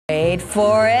Wait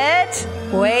for it.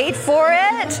 Wait for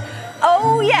it.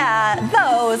 Oh yeah,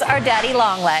 those are daddy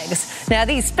longlegs. Now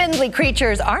these spindly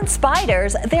creatures aren't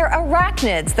spiders, they're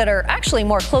arachnids that are actually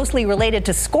more closely related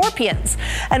to scorpions.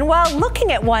 And while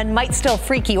looking at one might still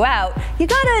freak you out, you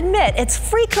gotta admit it's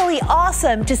freakily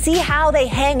awesome to see how they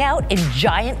hang out in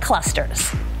giant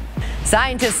clusters.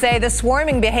 Scientists say the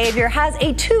swarming behavior has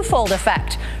a twofold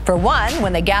effect. For one,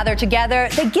 when they gather together,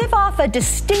 they give off a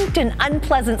distinct and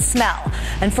unpleasant smell.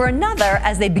 And for another,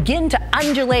 as they begin to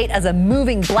undulate as a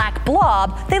moving black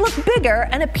blob, they look bigger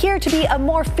and appear to be a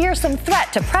more fearsome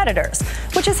threat to predators,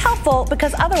 which is helpful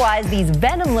because otherwise these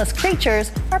venomless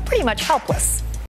creatures are pretty much helpless.